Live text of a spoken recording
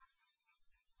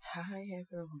Hi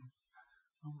everyone,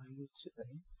 how are you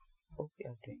today? Hope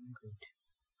you are doing good.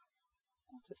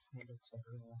 I want to say hello to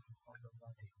everyone all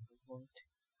over the whole world.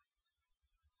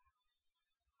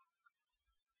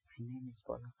 My name is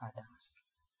Bola Adams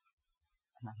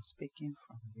and I'm speaking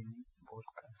from Unique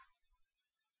Podcast.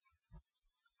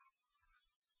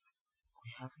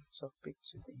 We have a topic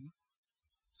today,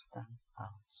 Stand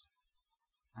Out,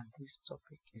 and this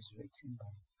topic is written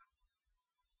by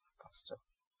Pastor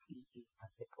E.E.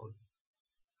 Adepoli.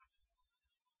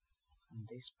 And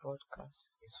this podcast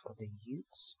is for the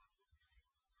youth,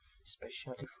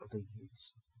 especially for the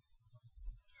youth.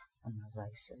 And as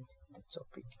I said, the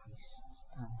topic is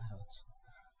Stand Out.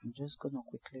 I'm just gonna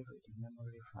quickly read the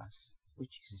memory verse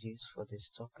which is used for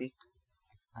this topic,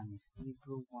 and it's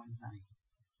Hebrew 1:9.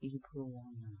 Hebrew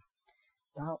 1:9.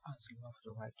 Thou hast loved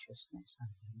righteousness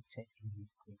and hated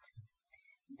iniquity.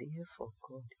 Therefore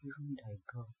God, even thy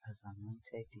God, has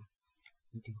anointed thee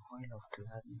with the oil of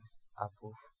gladness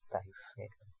above thy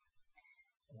fellow.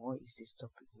 What is this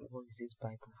topic? What is this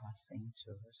Bible verse saying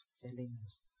to us? Telling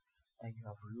us that you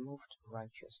have loved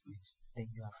righteousness,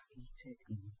 then you have hated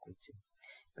iniquity.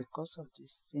 Because of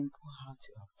this simple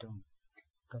act you have done,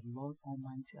 the Lord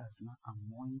Almighty has now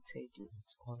anointed you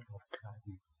with oil of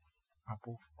gladness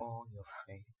above all your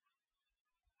fellow.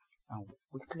 And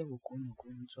quickly we're going to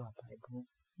go into our Bible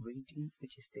reading,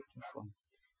 which is taken from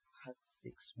Acts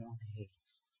 6:18.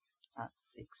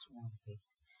 Acts 6:18.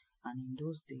 And in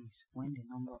those days, when the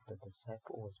number of the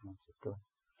disciples was multiplied,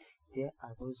 there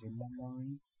arose a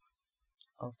murmuring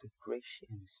of the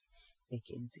Grecians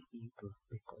against the Hebrews,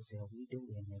 because their widows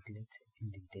were neglected in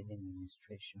the daily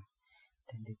ministration.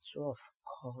 Then the 12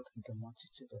 called the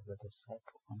multitude of the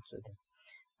disciples unto them,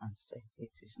 and said,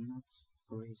 It is not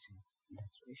reason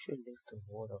that we should leave the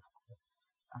word of God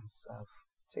and serve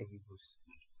tables.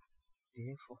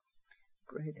 Therefore,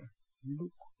 brethren,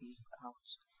 look ye out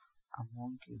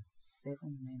among you 7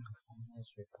 men of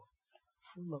honest report,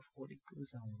 full of Holy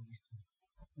Ghost and wisdom,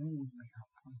 whom we may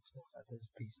appoint over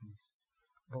this business.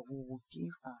 But we will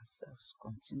give ourselves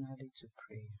continually to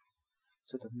prayer,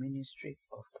 to the ministry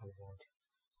of the word.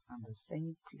 And the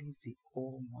saying pleased the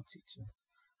whole multitude,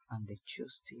 and they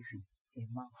chose Stephen, a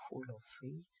man full of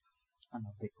faith and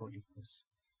of the Holy Ghost.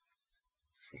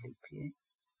 Philip,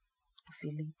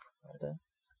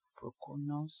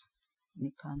 Prochorus,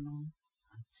 Nicanor,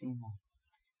 and Timon,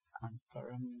 and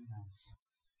Paramenes,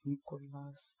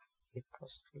 Nicholas,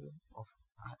 apostle of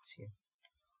Antioch,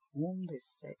 whom they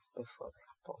set before the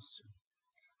apostle.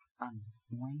 And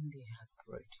when they had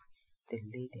prayed, they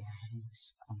laid their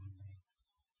hands on them.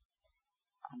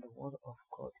 And the word of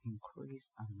God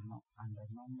increased, and the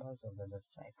numbers of the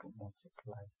disciples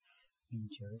multiplied in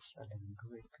Jerusalem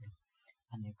greatly,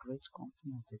 and a great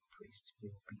company of the priests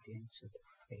were obedient to the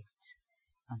faith.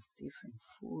 And Stephen,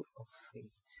 full of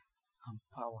faith and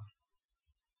power,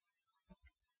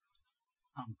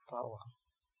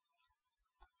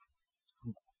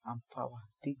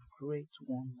 did great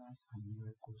wonders and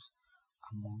miracles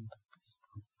among the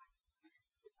people.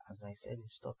 As I said,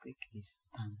 this topic is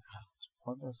stand out.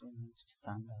 What does it mean to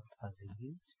stand out as a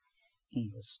youth?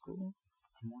 In your school,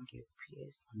 among your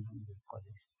peers, among your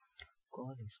colleagues.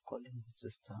 God is calling you to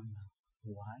stand out.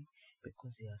 Why?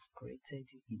 Because He has created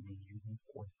you in a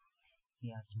unique way. He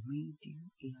has made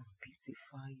you, He has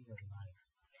beautified your life.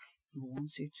 He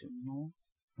wants you to know,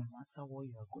 no matter what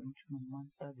you are going through, no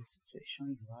matter the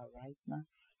situation you are right now,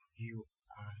 you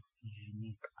are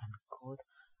unique, and God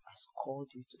has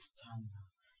called you to stand out.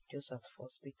 Just as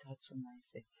 1 Peter 2:9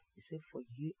 said, He said, For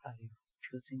ye are a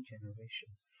chosen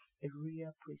generation, a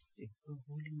royal priesthood, a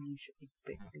holy nation, a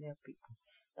peculiar people,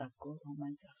 that God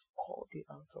Almighty has called you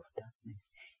out of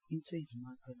darkness into His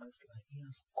marvelous light. He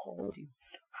has called you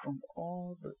from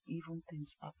all the evil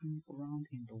things happening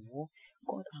around in the world.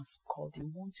 God has called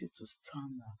you. He wants you to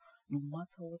stand out. No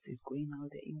matter what is going on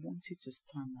there, He wants you to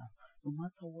stand out. No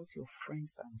matter what your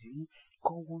friends are doing,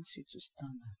 God wants you to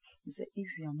stand out. He said,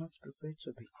 if you are not prepared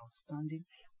to be outstanding,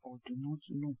 or do not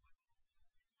know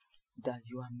that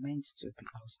you are meant to be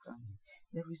outstanding,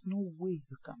 there is no way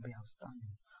you can be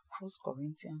outstanding. 1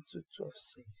 Corinthians 2:12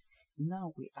 says,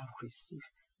 Now we have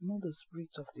received not the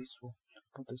spirit of this world,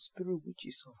 but the Spirit which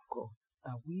is of God,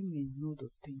 that we may know the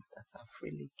things that are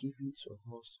freely given to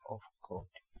us of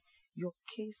God. Your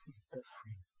case is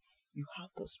different. You have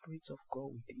the Spirit of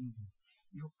God within you.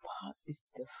 Your path is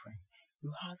different.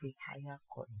 You have a higher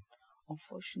calling.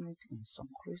 Unfortunately, some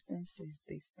Christians say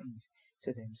these things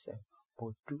to themselves,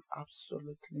 but do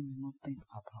absolutely nothing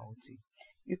about it.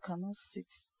 You cannot sit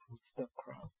with the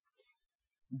crowd,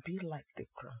 be like the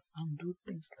crowd, and do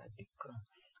things like the crowd,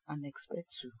 and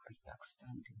expect to be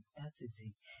outstanding. That is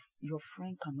it. Your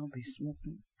friend cannot be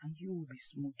smoking and you will be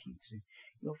smoking too.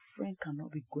 Your friend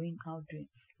cannot be going out there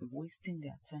wasting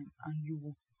their time and you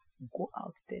will go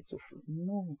out there to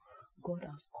no. God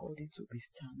has called you to be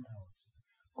standouts.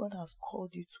 God has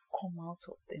called you to come out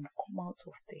of them, come out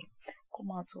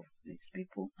of these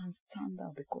people and stand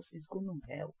out, because it's going to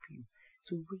help you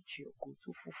to reach your goal,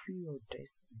 to fulfill your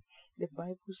destiny. The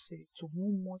Bible says, to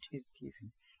whom much is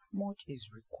given, much is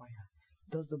required.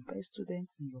 Does the best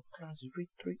student in your class read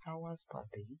 3 hours per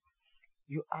day?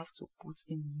 You have to put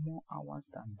in more hours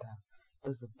than that.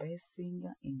 Does the best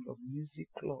singer in your music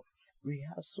club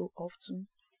rehearse so often?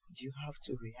 Do you have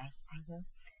to rehearse harder?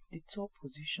 The top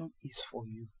position is for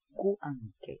you. Go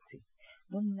and get it.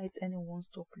 Don't let anyone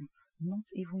stop you, not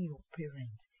even your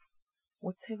parents.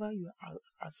 Whatever you are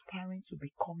aspiring to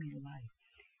become in life,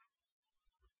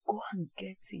 go and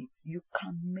get it. You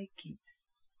can make it.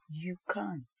 You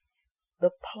can.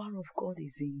 The power of God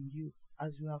is in you,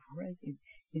 as we have read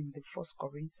in the 1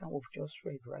 Corinthians we've just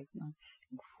read right now.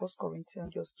 1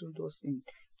 Corinthians just told us in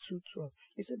 2:12.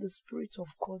 He said the Spirit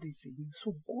of God is in you,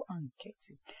 so go and get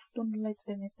it. Don't let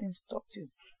anything stop you.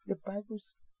 The Bible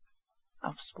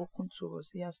have spoken to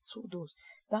us. He has told us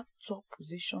that top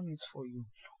position is for you.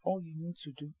 All you need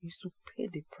to do is to pay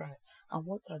the price. And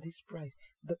what are these price?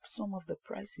 The sum of the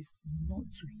price is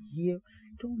not to hear.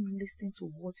 Don't listen to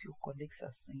what your colleagues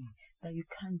are saying that you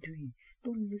can't do it.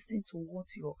 Don't listen to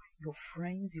what your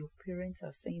friends, your parents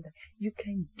are saying that you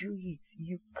can do it.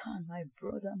 You can, my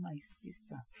brother, my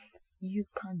sister. You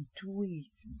can do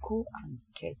it. Go and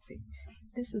get it.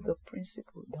 This is the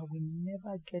principle that will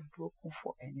never get broken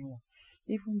for anyone.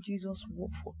 Even Jesus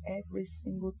worked for every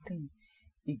single thing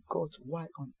he got while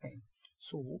on earth.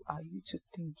 So who are you to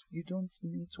think you don't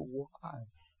need to work hard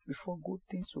before good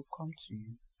things will come to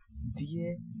you?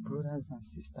 Dear brothers and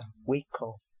sisters, wake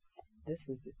up. This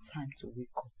is the time to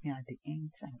wake up. We are at the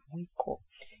end time. Wake up.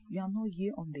 You are not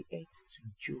here on the earth to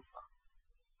joke.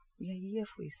 We are here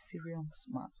for a serious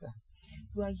matter.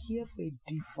 You are here for a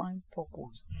divine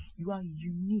purpose. You are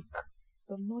unique.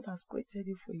 The Lord has created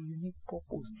you for a unique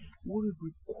purpose, will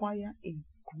require a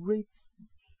great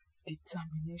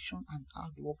determination and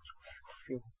hard work to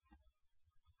fulfill.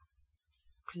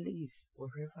 Please,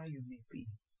 wherever you may be,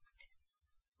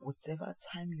 whatever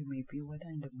time you may be, whether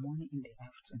in the morning, in the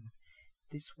afternoon,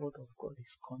 this word of God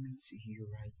is coming to you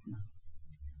right now.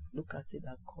 Look at it,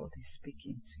 that God is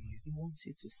speaking to you. He wants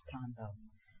you to stand out.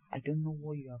 I don't know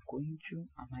what you are going through.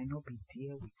 I might not be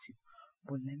there with you,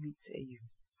 but let me tell you,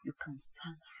 you can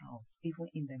stand out even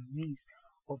in the midst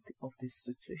of the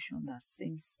situation that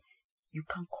seems you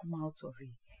can't come out of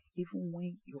it. Even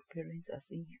when your parents are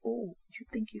saying, oh, do you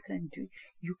think you can do it?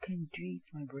 You can do it,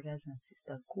 my brothers and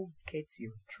sisters. Go get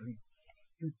your dream.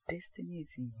 Your destiny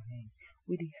is in your hands.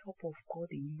 With the help of God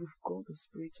in you, you've got the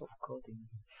Spirit of God in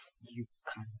you. You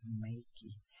can make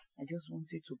it. I just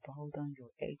want you to bow down your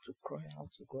head to cry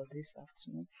out to God this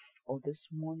afternoon or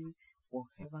this morning,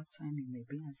 whatever time it may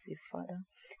be, and say, Father,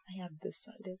 I have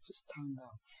decided to stand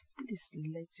out. Please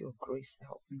let your grace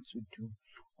help me to do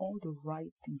all the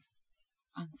right things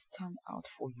and stand out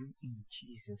for you in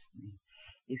Jesus' name.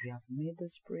 If you have made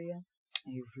this prayer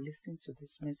and you've listened to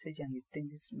this message and you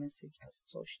think this message has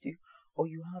touched you, or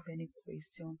you have any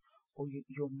question, or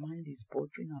your mind is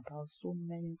bothering about so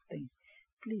many things,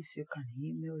 please, you can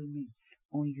email me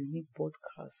on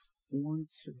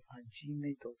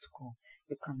uniquepodcast12@gmail.com.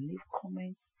 You can leave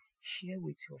comments, share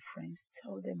with your friends,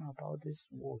 tell them about this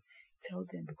word. Tell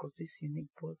them, because this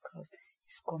unique podcast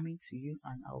is coming to you,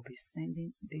 and I'll be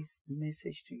sending this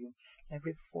message to you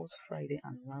every first Friday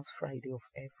and last Friday of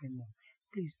every month.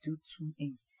 Please do tune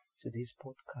in to this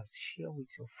podcast. Share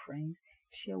with your friends,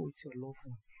 share with your loved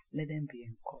one. Let them be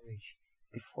encouraged.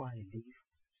 Before I leave,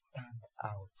 stand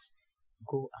out.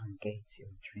 Go and get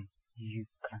your dream. You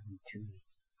can do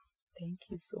it. Thank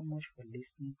you so much for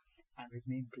listening, and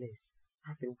remain blessed.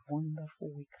 Have a wonderful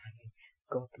week ahead.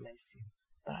 God bless you.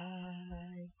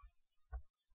 Bye.